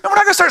 And we're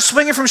not going to start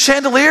swinging from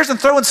chandeliers and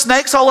throwing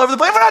snakes all over the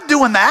place. We're not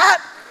doing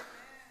that.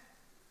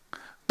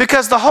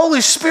 Because the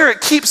Holy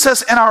Spirit keeps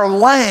us in our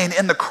lane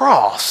in the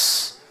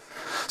cross.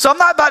 So I'm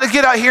not about to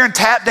get out here and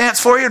tap dance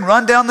for you and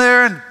run down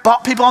there and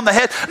bump people on the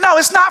head. No,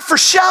 it's not for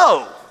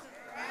show.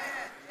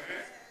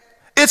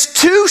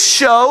 It's to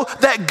show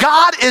that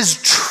God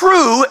is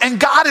true and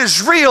God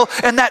is real,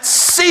 and that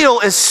seal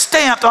is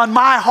stamped on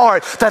my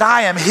heart that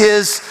I am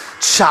his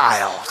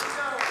child.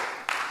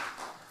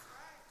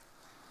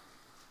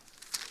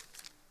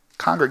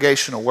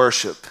 Congregational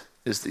worship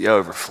is the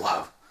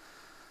overflow.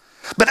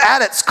 But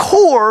at its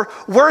core,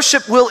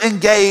 worship will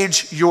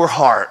engage your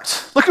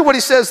heart. Look at what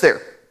he says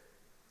there.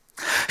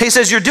 He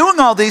says, you're doing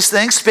all these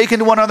things, speaking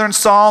to one another in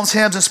psalms,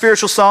 hymns, and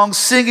spiritual songs,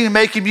 singing and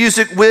making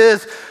music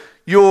with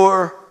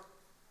your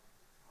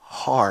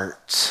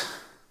heart.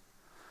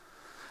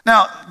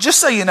 Now, just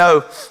so you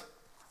know,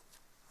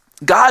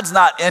 God's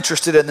not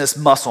interested in this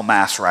muscle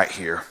mass right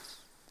here.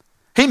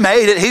 He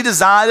made it, he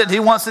designed it, he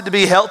wants it to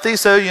be healthy,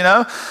 so,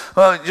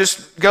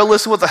 just go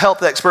listen to what the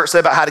health experts say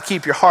about how to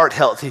keep your heart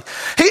healthy.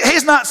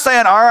 He's not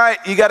saying, all right,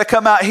 you got to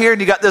come out here and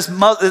you got this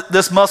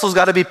muscle's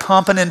got to be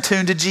pumping and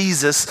tuned to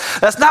Jesus.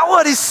 That's not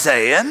what he's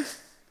saying.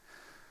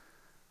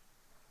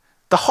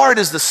 The heart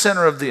is the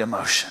center of the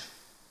emotion.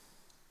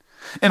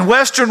 In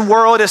Western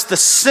world, it's the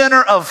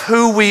center of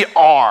who we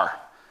are.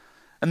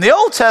 In the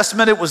Old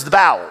Testament, it was the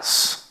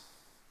bowels.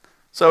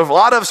 So a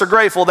lot of us are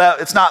grateful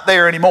that it's not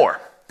there anymore.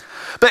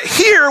 But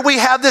here we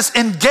have this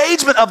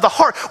engagement of the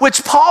heart,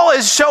 which Paul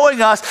is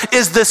showing us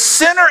is the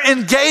center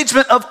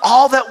engagement of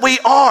all that we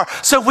are.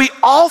 So we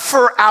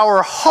offer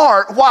our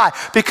heart. Why?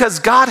 Because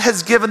God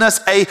has given us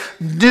a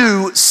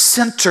new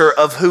center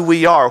of who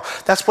we are.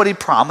 That's what he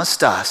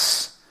promised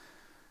us.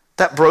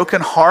 That broken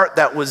heart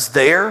that was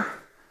there,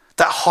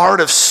 that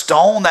heart of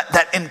stone,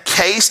 that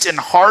encased and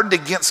hardened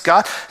against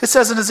God. It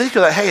says in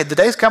Ezekiel that, hey, the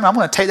day's coming, I'm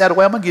going to take that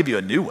away. I'm going to give you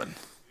a new one.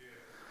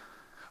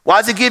 Why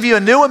does he give you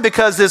a new one?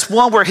 Because it's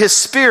one where his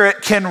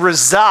spirit can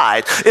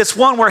reside. It's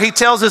one where he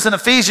tells us in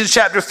Ephesians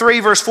chapter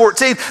 3, verse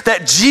 14,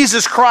 that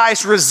Jesus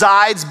Christ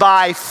resides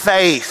by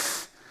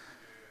faith.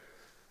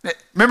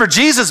 Remember,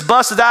 Jesus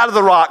busted out of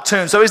the rock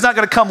tomb, so he's not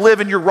going to come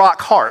live in your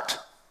rock heart.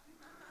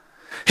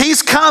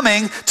 He's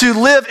coming to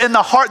live in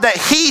the heart that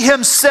he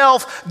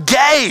himself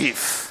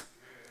gave.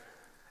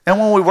 And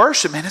when we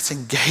worship, man, it's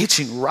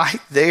engaging right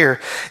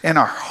there in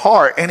our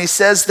heart. And he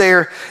says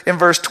there in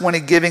verse 20,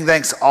 giving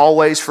thanks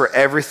always for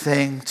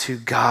everything to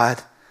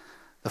God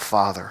the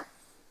Father.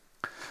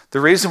 The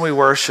reason we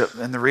worship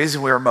and the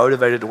reason we are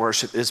motivated to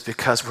worship is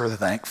because we're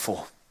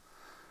thankful.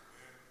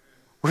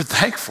 We're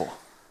thankful.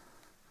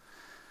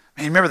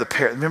 Man,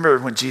 remember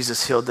when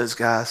Jesus healed those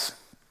guys?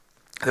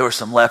 There were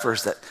some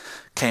lepers that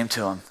came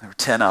to him. There were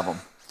 10 of them.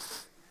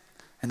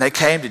 And they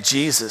came to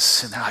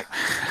Jesus and they're like,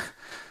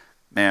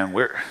 man,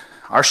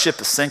 our ship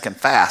is sinking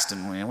fast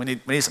and we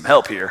need some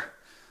help here.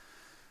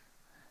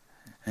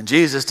 And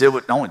Jesus did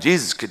what only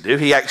Jesus could do.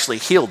 He actually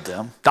healed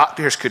them.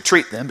 Doctors could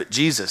treat them, but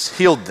Jesus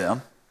healed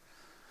them.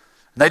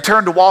 And they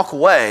turned to walk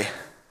away.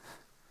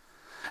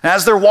 And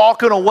as they're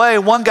walking away,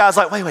 one guy's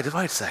like, wait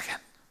a second.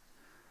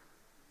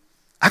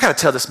 I got to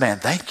tell this man,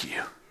 thank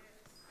you.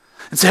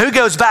 And so he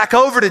goes back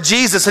over to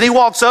Jesus and he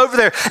walks over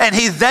there and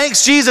he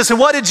thanks Jesus. And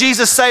what did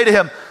Jesus say to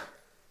him?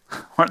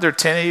 Weren't there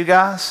 10 of you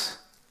guys?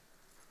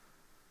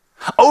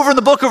 Over in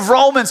the book of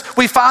Romans,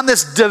 we find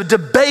this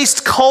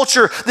debased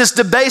culture, this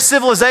debased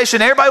civilization.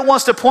 Everybody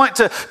wants to point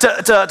to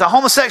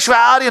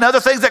homosexuality and other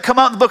things that come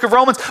out in the book of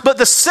Romans. But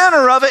the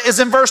center of it is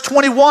in verse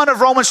 21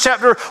 of Romans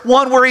chapter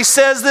 1 where he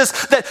says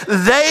this, that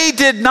they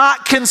did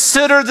not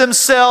consider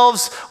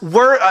themselves,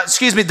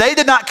 they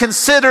did not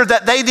consider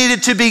that they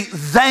needed to be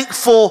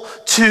thankful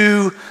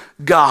to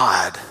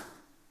God.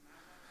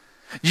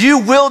 You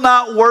will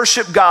not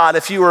worship God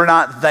if you are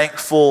not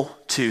thankful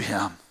to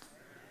him.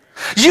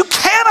 You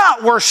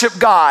cannot worship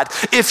God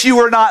if you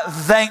are not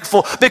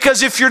thankful.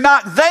 Because if you're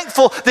not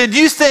thankful, then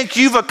you think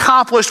you've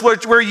accomplished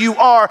where you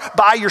are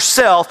by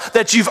yourself,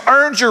 that you've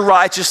earned your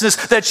righteousness,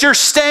 that you're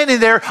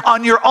standing there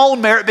on your own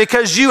merit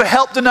because you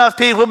helped enough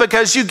people,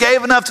 because you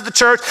gave enough to the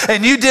church,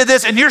 and you did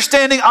this, and you're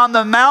standing on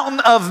the mountain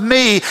of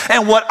me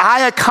and what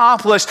I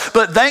accomplished.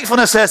 But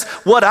thankfulness says,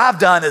 what I've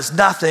done is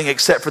nothing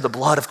except for the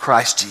blood of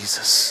Christ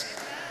Jesus.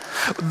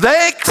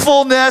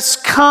 Thankfulness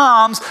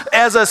comes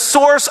as a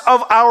source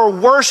of our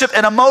worship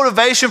and a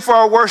motivation for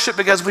our worship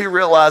because we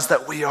realize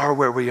that we are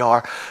where we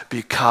are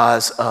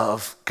because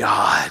of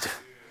God.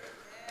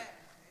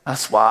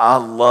 That's why I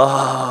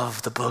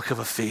love the book of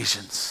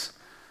Ephesians.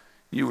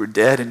 You were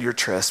dead in your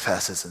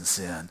trespasses and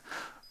sin,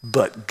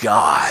 but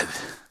God,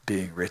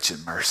 being rich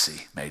in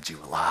mercy, made you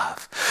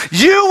alive.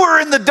 You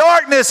were in the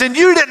darkness and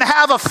you didn't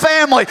have a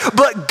family,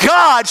 but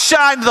God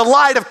shined the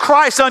light of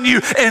Christ on you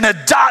and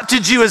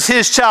adopted you as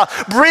his child,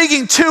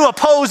 bringing two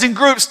opposing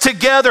groups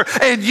together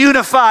and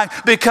unifying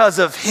because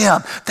of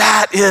him.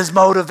 That is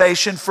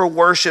motivation for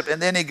worship.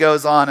 And then he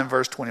goes on in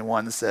verse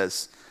 21 and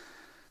says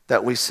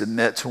that we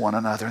submit to one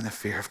another in the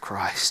fear of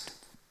Christ.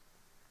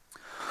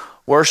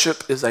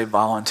 Worship is a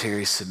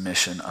voluntary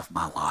submission of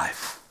my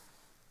life.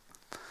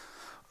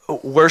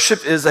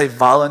 Worship is a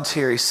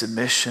voluntary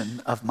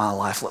submission of my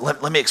life.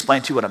 Let me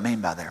explain to you what I mean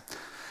by there.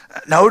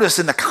 Notice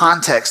in the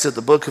context of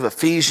the book of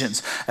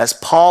Ephesians, as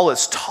Paul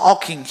is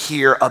talking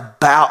here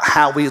about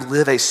how we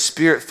live a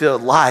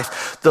spirit-filled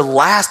life, the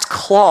last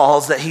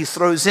clause that he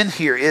throws in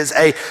here is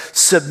a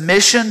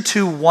submission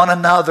to one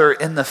another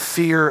in the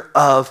fear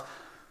of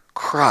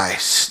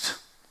Christ.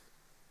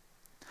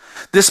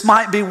 This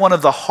might be one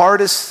of the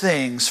hardest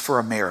things for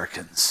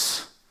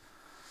Americans,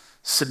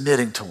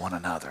 submitting to one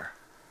another.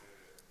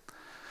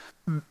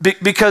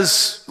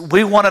 Because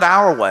we want it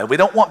our way. We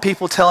don't want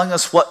people telling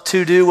us what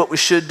to do, what we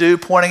should do,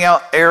 pointing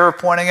out error,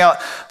 pointing out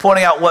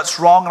what's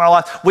wrong in our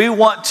life. We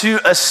want to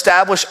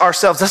establish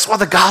ourselves. That's why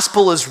the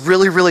gospel is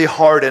really, really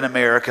hard in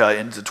America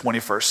in the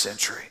 21st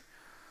century.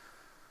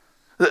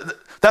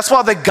 That's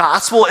why the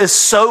gospel is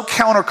so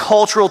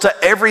countercultural to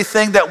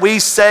everything that we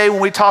say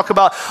when we talk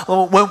about,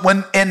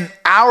 when in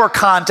our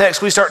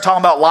context, we start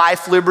talking about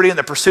life, liberty, and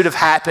the pursuit of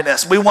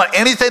happiness. We want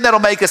anything that'll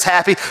make us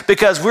happy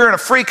because we're in a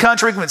free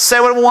country. We can say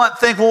what we want,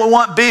 think what we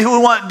want, be who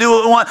we want, do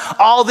what we want,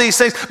 all these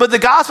things. But the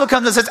gospel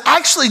comes and says,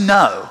 actually,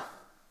 no.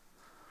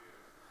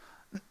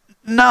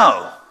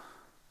 No.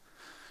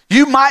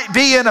 You might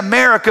be in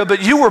America,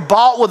 but you were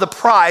bought with a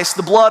price,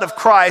 the blood of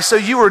Christ, so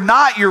you are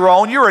not your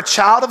own, you're a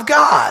child of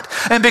God.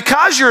 And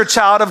because you're a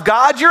child of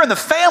God, you're in the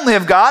family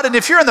of God, and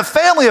if you're in the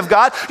family of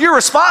God, you're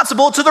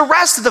responsible to the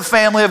rest of the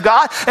family of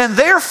God, and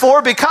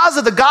therefore, because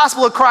of the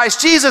gospel of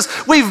Christ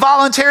Jesus, we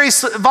voluntarily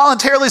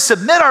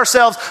submit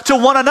ourselves to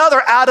one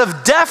another out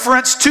of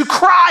deference to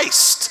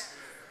Christ.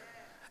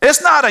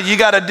 It's not you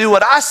got to do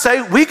what I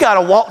say, we got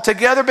to walk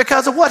together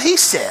because of what he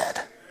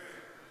said.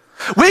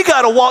 We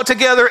got to walk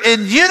together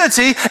in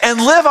unity and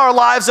live our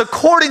lives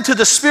according to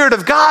the Spirit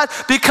of God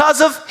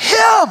because of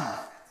him.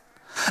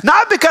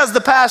 Not because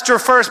the pastor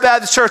of First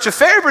Baptist Church of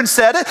Fairburn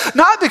said it,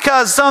 not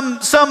because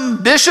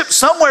some bishop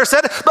somewhere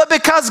said it, but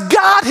because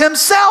God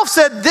himself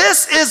said,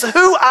 this is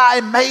who I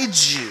made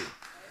you.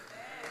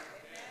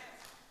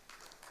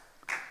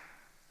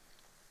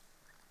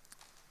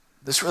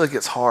 This really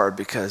gets hard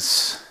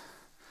because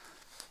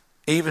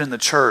even in the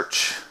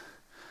church,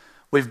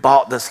 we've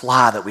bought this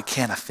lie that we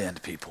can't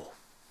offend people.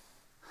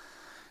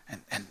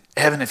 And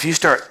Evan, if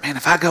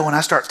I go and I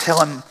start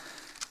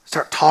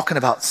talking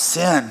about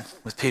sin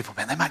with people,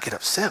 man, they might get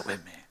upset with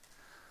me.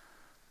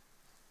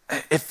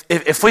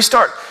 If we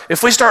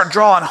start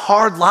drawing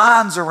hard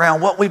lines around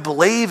what we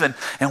believe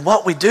and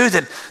what we do,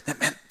 then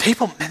man,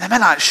 people, man, they may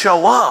not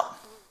show up.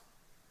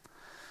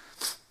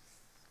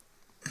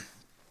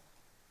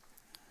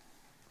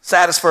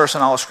 Saddest verse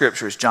in all of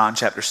Scripture is John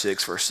chapter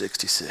 6, verse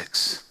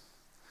 66.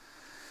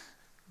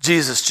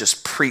 Jesus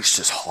just preached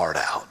his heart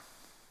out.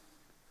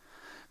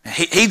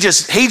 He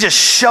just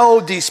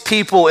showed these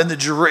people in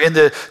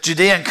the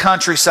Judean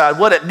countryside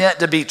what it meant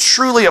to be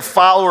truly a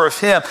follower of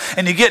him.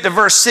 And you get to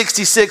verse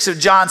 66 of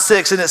John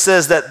 6, and it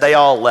says that they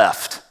all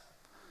left.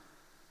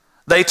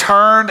 They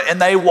turned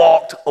and they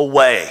walked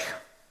away.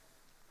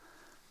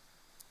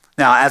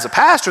 Now, as a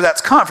pastor, that's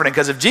comforting,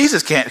 because if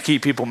Jesus can't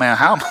keep people, man,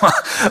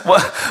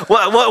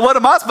 what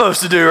am I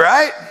supposed to do,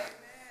 right?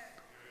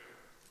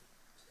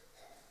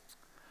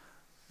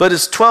 But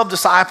his 12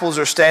 disciples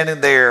are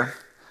standing there,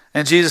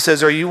 and Jesus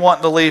says, are you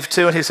wanting to leave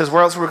too? And he says,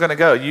 where else are we going to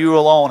go? You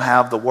alone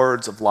have the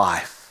words of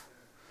life.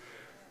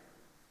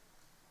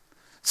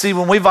 See,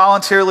 when we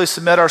voluntarily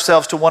submit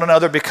ourselves to one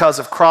another because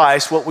of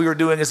Christ, what we are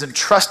doing is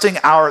entrusting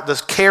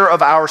the care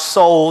of our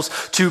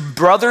souls to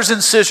brothers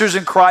and sisters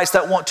in Christ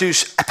that want to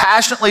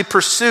passionately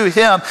pursue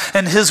him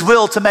and his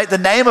will to make the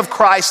name of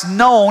Christ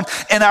known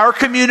in our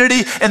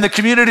community and the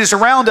communities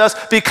around us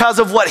because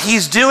of what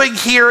he's doing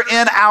here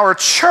in our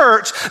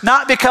church,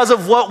 not because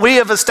of what we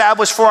have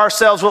established for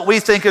ourselves, what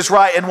we think is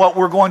right and what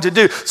we're going to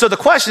do. So the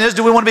question is,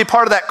 do we want to be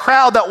part of that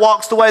crowd that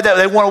walks the way that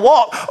they want to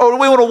walk, or do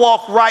we want to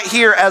walk right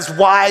here as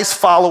wise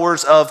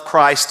followers of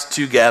Christ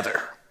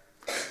together?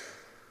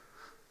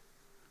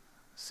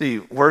 See,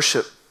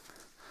 worship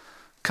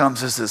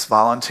comes as this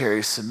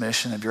voluntary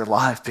submission of your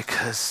life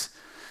because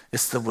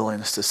it's the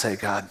willingness to say,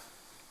 God,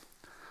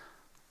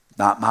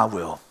 not my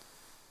will.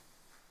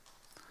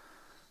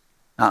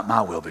 Not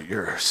my will, but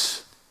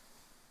yours.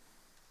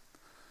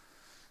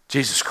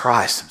 Jesus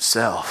Christ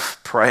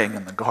himself praying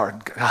in the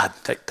garden, God,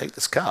 take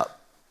this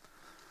cup.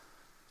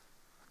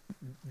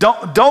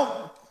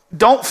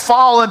 Don't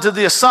fall into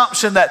the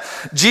assumption that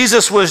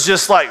Jesus was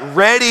just like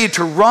ready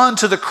to run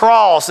to the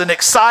cross and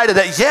excited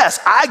that, yes,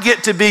 I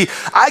get to be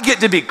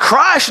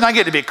crushed and I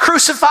get to be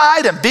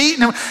crucified and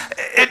beaten.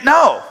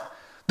 No.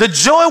 The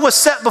joy was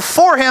set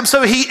before him,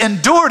 so he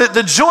endured it.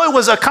 The joy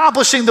was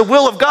accomplishing the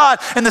will of God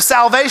and the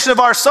salvation of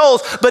our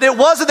souls. But it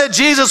wasn't that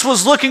Jesus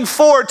was looking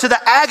forward to the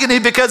agony,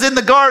 because in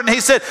the garden he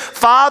said,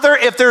 Father,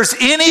 if there's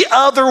any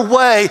other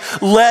way,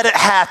 let it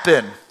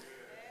happen.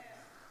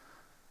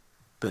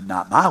 But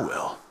not my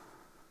will.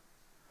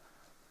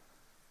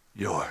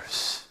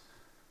 Yours.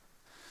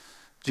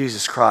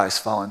 Jesus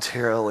Christ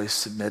voluntarily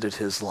submitted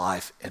his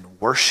life in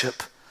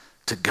worship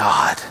to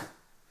God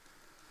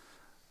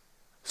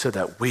so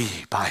that we,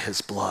 by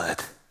his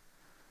blood,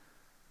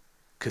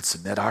 could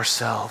submit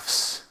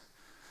ourselves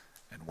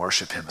and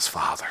worship him as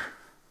Father.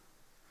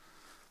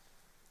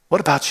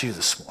 What about you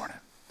this morning?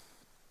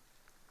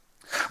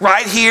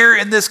 Right here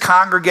in this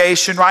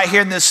congregation, right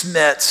here in this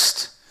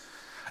midst,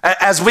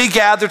 as we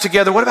gather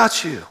together, what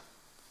about you?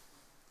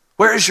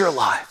 Where is your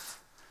life?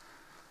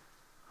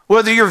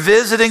 Whether you're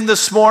visiting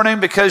this morning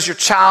because your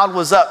child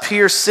was up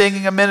here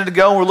singing a minute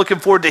ago and we're looking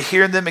forward to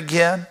hearing them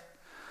again.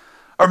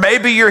 Or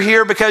maybe you're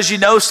here because you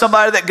know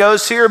somebody that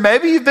goes here.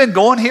 Maybe you've been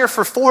going here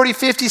for 40,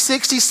 50,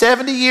 60,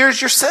 70 years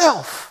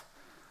yourself.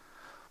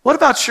 What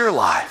about your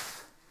life?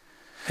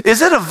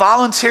 Is it a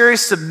voluntary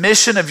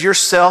submission of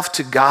yourself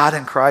to God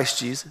in Christ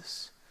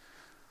Jesus?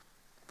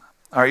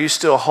 Are you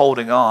still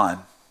holding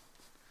on?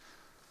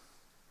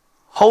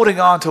 Holding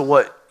on to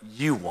what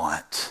you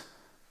want,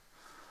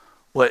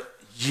 what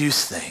you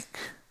think,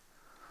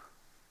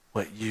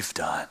 what you've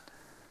done.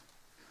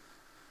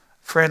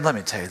 Friend, let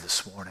me tell you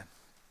this morning,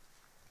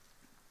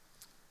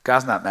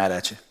 God's not mad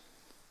at you.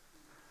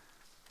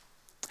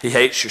 He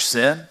hates your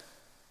sin,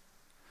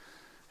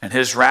 and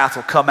his wrath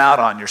will come out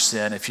on your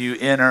sin if you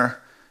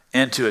enter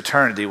into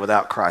eternity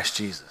without Christ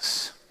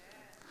Jesus.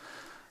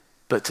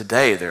 But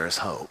today there is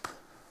hope.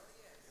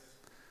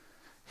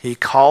 He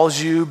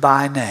calls you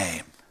by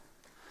name,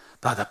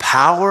 by the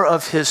power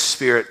of his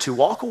Spirit, to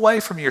walk away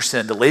from your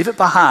sin, to leave it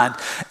behind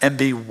and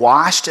be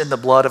washed in the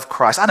blood of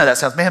Christ. I know that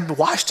sounds, man,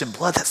 washed in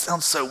blood, that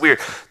sounds so weird.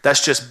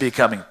 That's just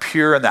becoming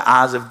pure in the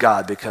eyes of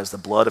God because the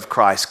blood of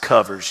Christ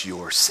covers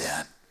your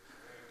sin.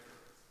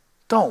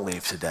 Don't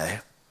leave today.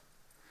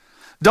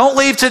 Don't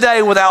leave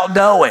today without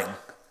knowing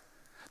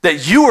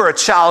that you are a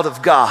child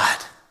of God,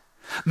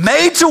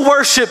 made to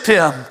worship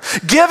him,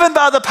 given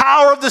by the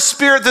power of the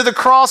Spirit through the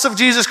cross of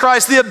Jesus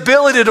Christ, the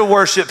ability to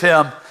worship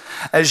him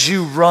as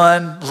you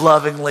run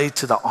lovingly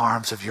to the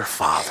arms of your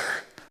Father.